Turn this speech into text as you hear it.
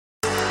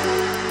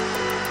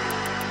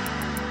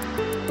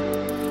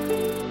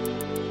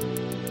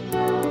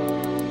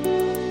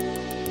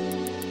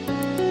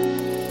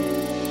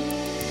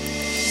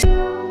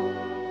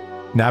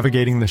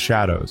Navigating the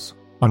Shadows,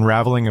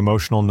 Unraveling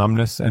Emotional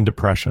Numbness and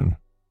Depression.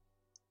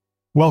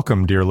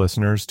 Welcome, dear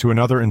listeners, to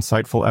another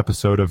insightful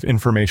episode of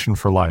Information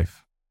for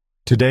Life.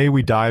 Today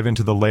we dive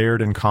into the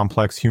layered and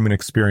complex human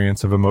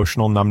experience of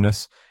emotional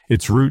numbness,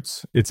 its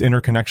roots, its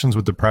interconnections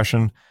with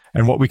depression,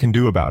 and what we can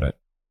do about it.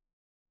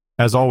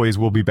 As always,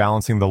 we'll be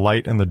balancing the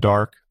light and the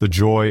dark, the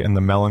joy and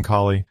the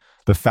melancholy,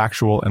 the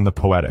factual and the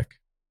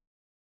poetic.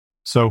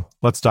 So,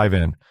 let's dive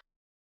in.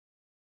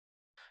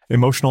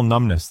 Emotional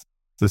numbness,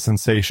 the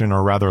sensation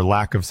or rather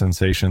lack of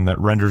sensation that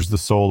renders the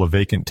soul a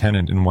vacant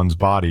tenant in one's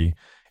body,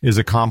 is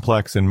a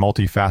complex and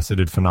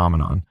multifaceted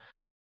phenomenon.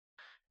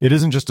 It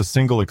isn't just a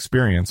single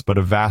experience, but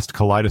a vast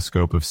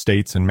kaleidoscope of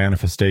states and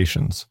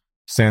manifestations.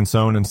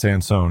 Sansone and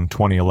Sansone,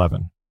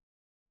 2011.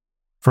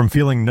 From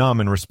feeling numb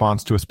in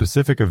response to a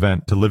specific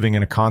event to living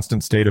in a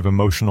constant state of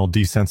emotional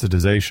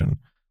desensitization,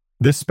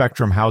 this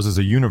spectrum houses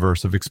a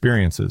universe of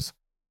experiences.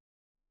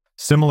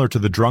 Similar to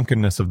the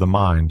drunkenness of the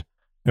mind,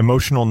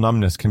 emotional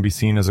numbness can be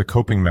seen as a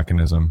coping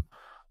mechanism,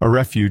 a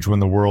refuge when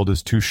the world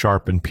is too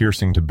sharp and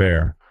piercing to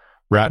bear.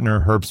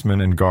 Ratner,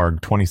 Herbstman, and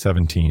Garg,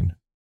 2017.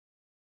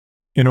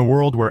 In a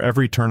world where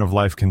every turn of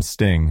life can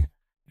sting,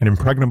 an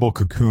impregnable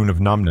cocoon of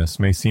numbness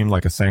may seem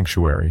like a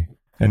sanctuary,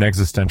 an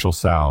existential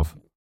salve.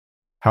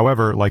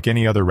 However, like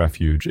any other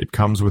refuge, it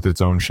comes with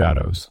its own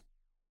shadows.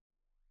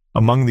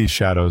 Among these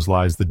shadows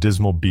lies the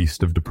dismal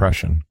beast of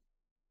depression.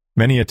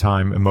 Many a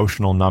time,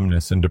 emotional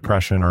numbness and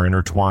depression are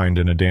intertwined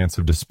in a dance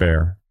of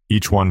despair,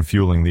 each one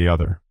fueling the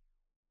other.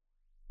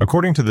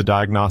 According to the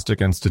Diagnostic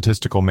and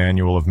Statistical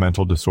Manual of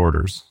Mental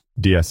Disorders,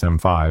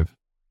 DSM-5,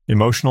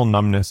 emotional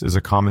numbness is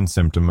a common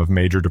symptom of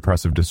major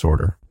depressive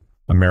disorder.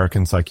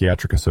 American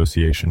Psychiatric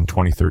Association,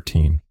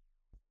 2013.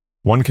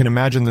 One can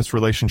imagine this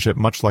relationship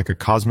much like a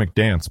cosmic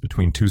dance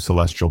between two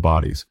celestial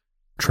bodies,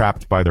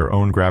 trapped by their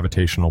own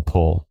gravitational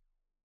pull.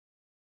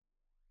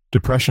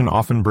 Depression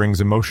often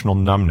brings emotional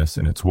numbness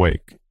in its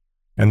wake,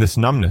 and this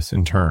numbness,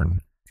 in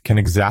turn, can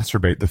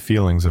exacerbate the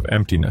feelings of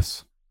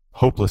emptiness,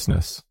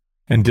 hopelessness,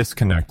 and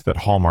disconnect that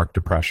hallmark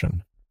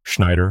depression.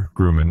 Schneider,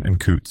 Grumman, and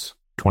Coutts,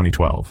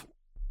 2012.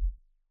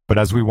 But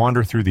as we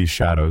wander through these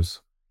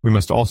shadows, we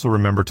must also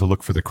remember to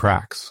look for the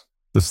cracks,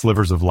 the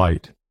slivers of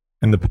light,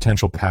 and the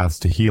potential paths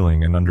to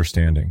healing and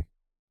understanding.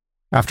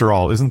 After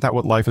all, isn't that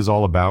what life is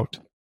all about?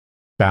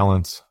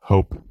 Balance,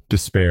 hope,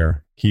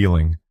 despair,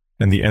 healing,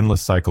 and the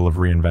endless cycle of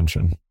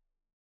reinvention.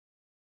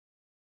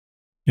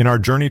 In our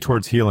journey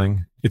towards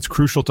healing, it's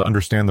crucial to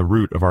understand the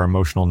root of our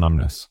emotional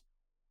numbness.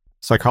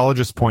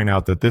 Psychologists point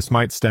out that this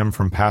might stem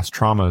from past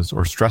traumas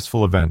or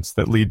stressful events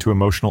that lead to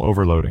emotional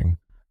overloading,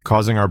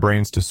 causing our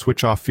brains to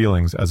switch off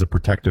feelings as a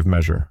protective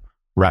measure.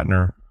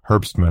 Ratner,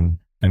 Herbstman,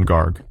 and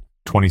Garg,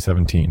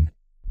 2017.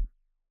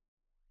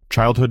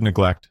 Childhood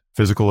neglect,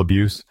 physical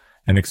abuse,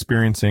 and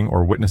experiencing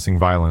or witnessing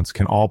violence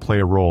can all play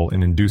a role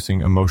in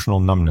inducing emotional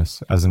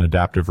numbness as an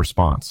adaptive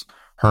response.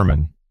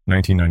 Herman,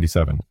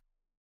 1997.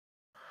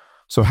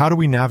 So how do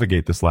we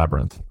navigate this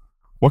labyrinth?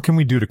 What can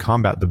we do to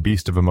combat the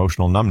beast of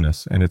emotional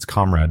numbness and its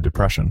comrade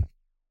depression?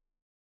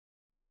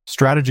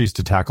 Strategies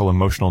to tackle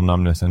emotional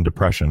numbness and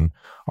depression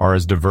are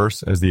as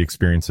diverse as the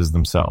experiences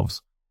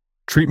themselves.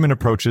 Treatment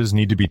approaches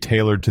need to be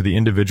tailored to the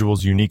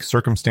individual's unique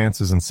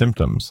circumstances and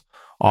symptoms,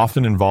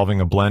 often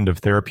involving a blend of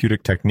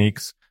therapeutic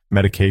techniques,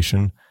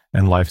 medication,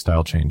 and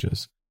lifestyle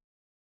changes.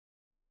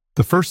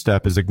 The first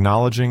step is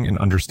acknowledging and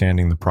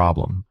understanding the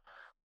problem.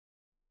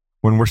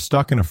 When we're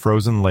stuck in a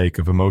frozen lake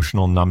of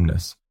emotional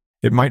numbness,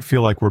 it might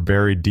feel like we're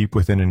buried deep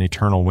within an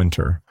eternal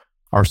winter,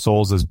 our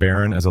souls as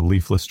barren as a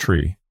leafless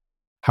tree.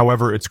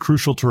 However, it's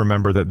crucial to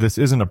remember that this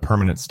isn't a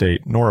permanent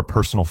state nor a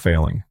personal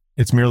failing.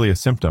 It's merely a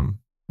symptom,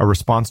 a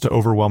response to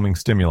overwhelming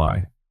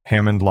stimuli.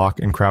 Hammond, Locke,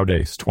 and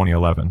Crowdace,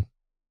 2011.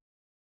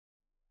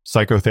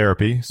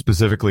 Psychotherapy,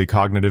 specifically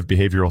cognitive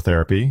behavioral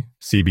therapy,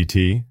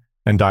 CBT,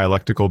 and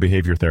dialectical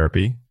behavior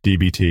therapy,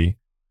 DBT,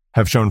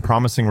 have shown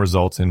promising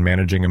results in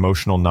managing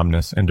emotional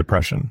numbness and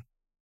depression.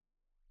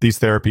 These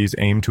therapies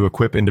aim to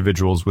equip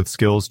individuals with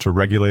skills to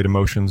regulate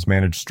emotions,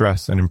 manage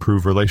stress, and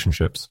improve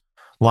relationships.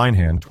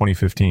 Linehan,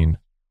 2015.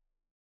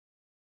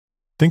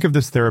 Think of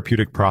this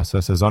therapeutic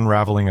process as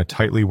unraveling a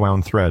tightly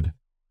wound thread.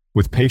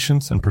 With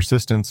patience and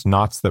persistence,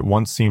 knots that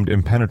once seemed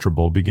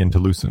impenetrable begin to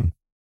loosen.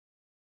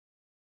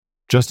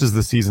 Just as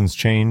the seasons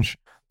change,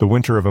 the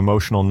winter of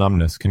emotional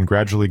numbness can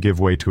gradually give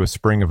way to a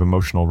spring of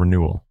emotional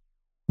renewal.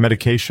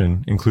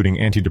 Medication, including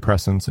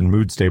antidepressants and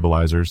mood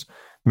stabilizers,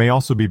 may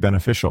also be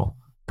beneficial,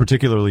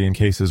 particularly in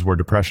cases where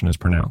depression is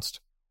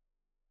pronounced.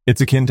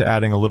 It's akin to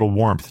adding a little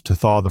warmth to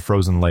thaw the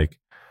frozen lake,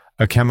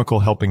 a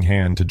chemical helping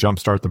hand to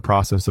jumpstart the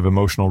process of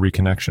emotional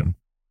reconnection.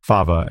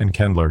 Fava and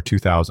Kendler,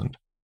 2000.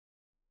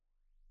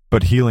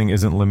 But healing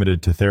isn't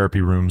limited to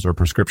therapy rooms or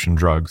prescription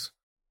drugs.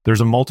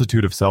 There's a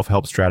multitude of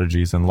self-help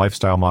strategies and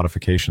lifestyle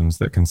modifications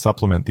that can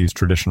supplement these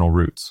traditional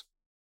routes.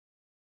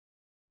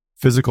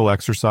 Physical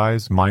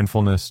exercise,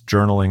 mindfulness,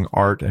 journaling,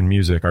 art, and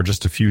music are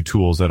just a few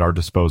tools at our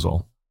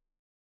disposal.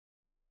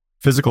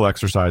 Physical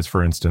exercise,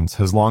 for instance,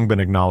 has long been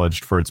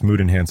acknowledged for its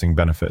mood-enhancing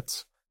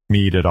benefits.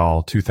 Mead et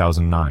al.,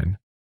 2009.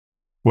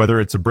 Whether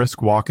it's a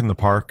brisk walk in the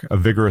park, a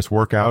vigorous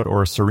workout,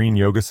 or a serene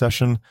yoga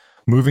session,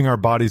 moving our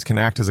bodies can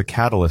act as a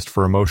catalyst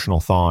for emotional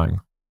thawing.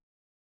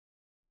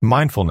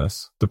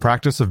 Mindfulness, the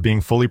practice of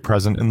being fully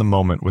present in the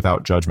moment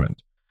without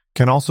judgment,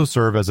 can also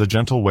serve as a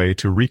gentle way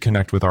to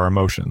reconnect with our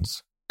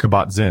emotions.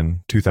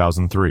 Kabat-Zinn,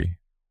 2003.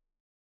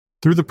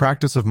 Through the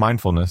practice of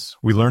mindfulness,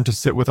 we learn to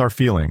sit with our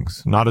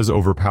feelings, not as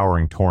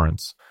overpowering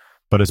torrents,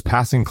 but as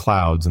passing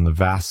clouds in the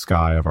vast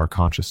sky of our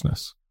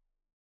consciousness.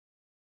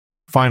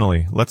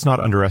 Finally, let's not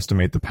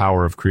underestimate the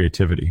power of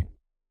creativity.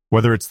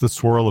 Whether it's the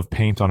swirl of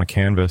paint on a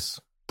canvas,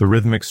 the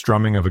rhythmic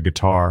strumming of a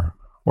guitar,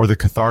 or the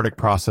cathartic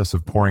process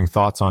of pouring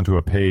thoughts onto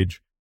a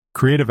page,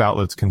 creative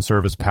outlets can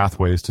serve as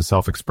pathways to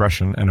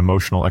self-expression and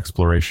emotional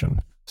exploration.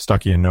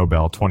 Stuckey and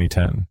Nobel,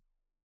 2010.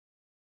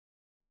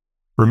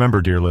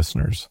 Remember, dear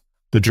listeners,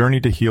 the journey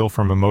to heal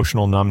from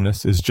emotional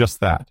numbness is just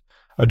that,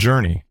 a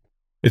journey.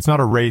 It's not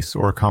a race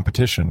or a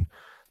competition.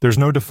 There's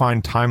no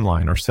defined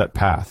timeline or set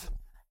path.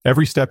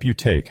 Every step you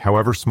take,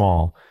 however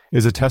small,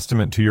 is a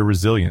testament to your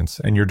resilience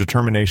and your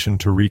determination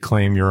to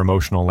reclaim your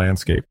emotional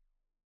landscape.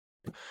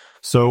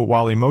 So,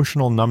 while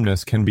emotional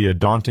numbness can be a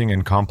daunting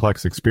and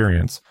complex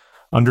experience,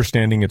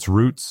 understanding its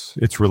roots,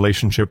 its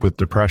relationship with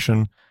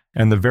depression,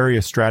 and the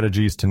various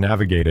strategies to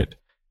navigate it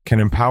can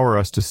empower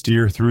us to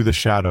steer through the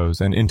shadows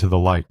and into the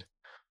light.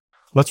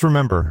 Let's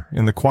remember,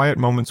 in the quiet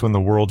moments when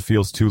the world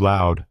feels too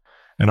loud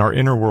and our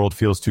inner world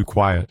feels too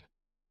quiet,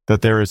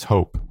 that there is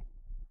hope,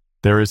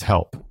 there is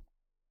help,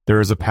 there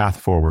is a path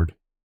forward.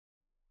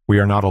 We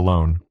are not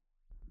alone.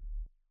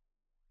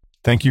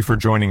 Thank you for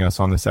joining us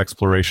on this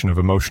exploration of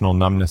emotional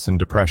numbness and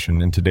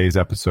depression in today's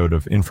episode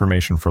of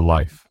Information for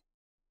Life.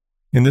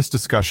 In this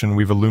discussion,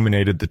 we've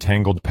illuminated the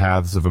tangled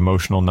paths of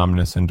emotional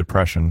numbness and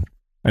depression,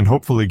 and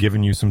hopefully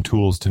given you some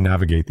tools to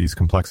navigate these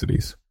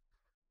complexities.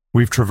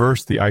 We've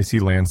traversed the icy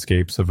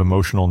landscapes of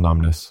emotional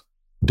numbness,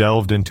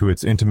 delved into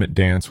its intimate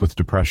dance with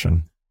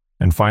depression,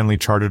 and finally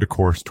charted a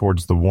course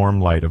towards the warm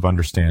light of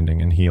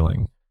understanding and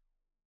healing.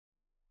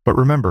 But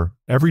remember,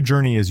 every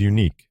journey is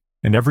unique,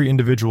 and every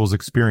individual's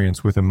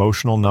experience with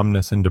emotional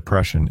numbness and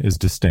depression is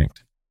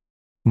distinct.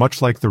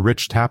 Much like the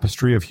rich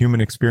tapestry of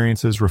human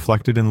experiences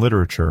reflected in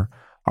literature,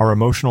 our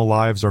emotional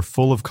lives are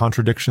full of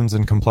contradictions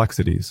and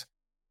complexities.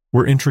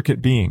 We're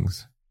intricate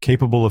beings,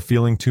 capable of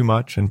feeling too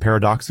much and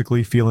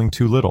paradoxically feeling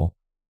too little.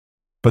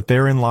 But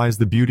therein lies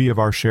the beauty of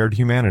our shared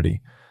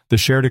humanity, the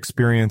shared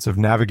experience of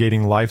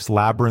navigating life's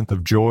labyrinth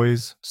of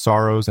joys,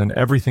 sorrows, and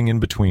everything in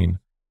between.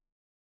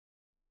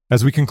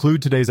 As we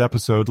conclude today's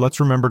episode, let's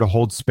remember to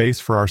hold space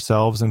for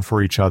ourselves and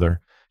for each other,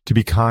 to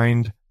be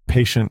kind,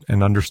 patient,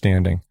 and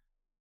understanding.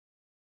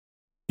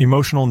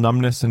 Emotional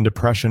numbness and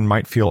depression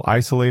might feel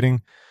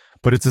isolating,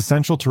 but it's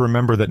essential to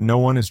remember that no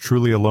one is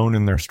truly alone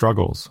in their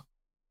struggles.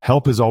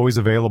 Help is always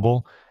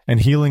available,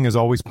 and healing is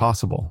always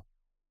possible.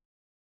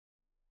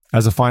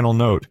 As a final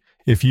note,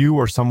 if you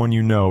or someone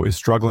you know is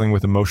struggling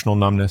with emotional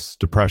numbness,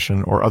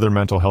 depression, or other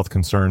mental health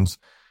concerns,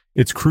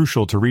 it's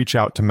crucial to reach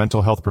out to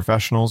mental health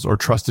professionals or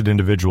trusted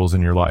individuals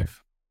in your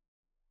life.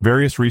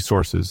 Various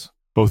resources,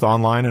 both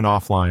online and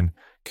offline,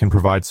 can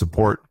provide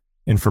support,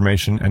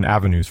 information, and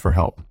avenues for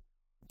help.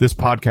 This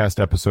podcast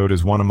episode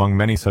is one among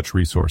many such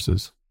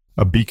resources,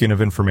 a beacon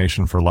of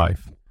information for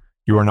life.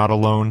 You are not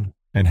alone,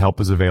 and help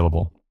is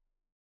available.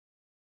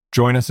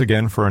 Join us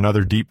again for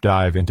another deep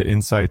dive into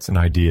insights and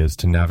ideas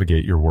to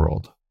navigate your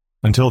world.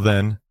 Until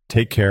then,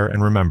 take care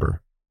and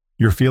remember,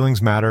 your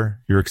feelings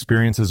matter, your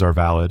experiences are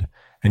valid,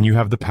 and you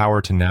have the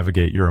power to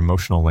navigate your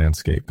emotional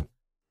landscape.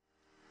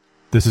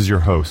 This is your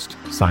host,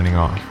 signing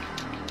off.